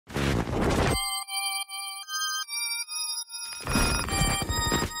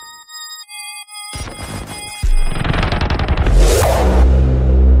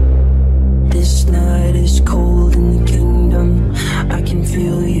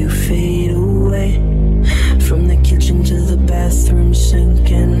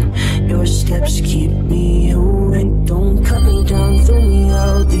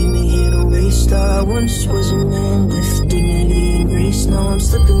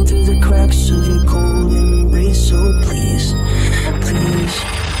fall through the cracks of your cold embrace. So please, please,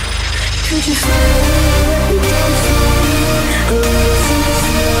 could you find a way to let me down slowly? A little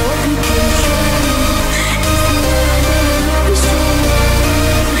sympathy, I hope you can show me. If you wanna go, then I'll be so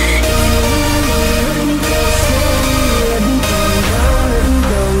lonely. If you wanna let me down slowly, let me down, down, let me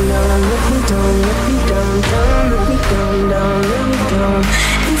down, down, let me down, let me down, down, let me down, down, let me down.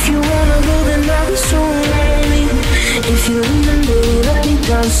 If you wanna go, then I'll be so lonely. If you're leaving, baby, let me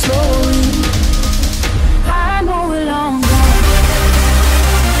down slowly. I know we're long gone.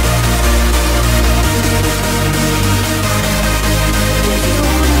 If you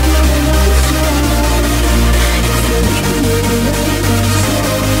wanna go, then I'll be so lonely. If you're leaving, baby, let me down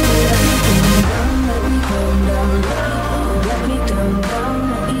slowly. Let me down, down, let me down, down,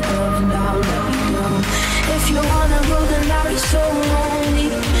 let me down, down, let me down. If you wanna go, then I'll be so lonely.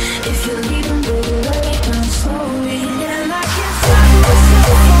 If you're leaving, baby, let me down slowly. And I can't stop myself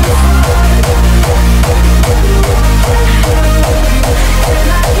from falling. And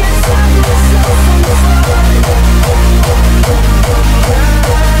I can't stop myself from falling. And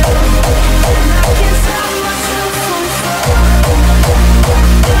I can't stop myself from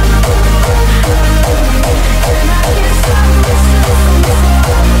falling. And I can't stop myself from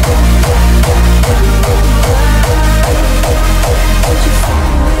falling.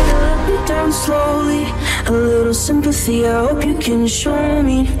 Down slowly, a little sympathy, I hope you can show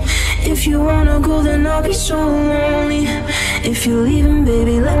me. If you wanna go, then I'll be so lonely. If you're leaving,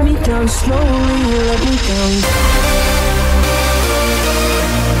 baby, let me down slowly, let me down.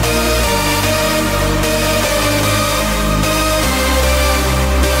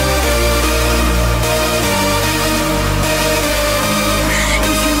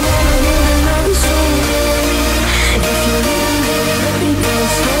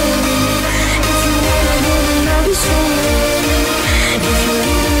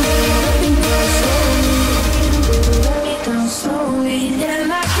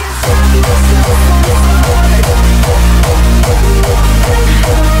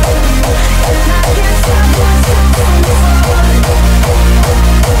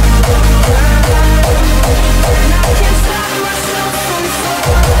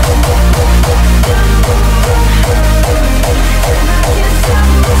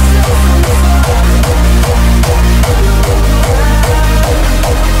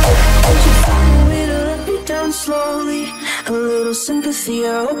 Sympathy,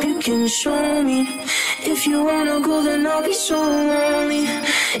 I hope you can show me. If you wanna go, then I'll be so lonely.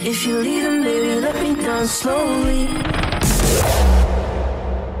 If you're leaving, baby, let me down slowly.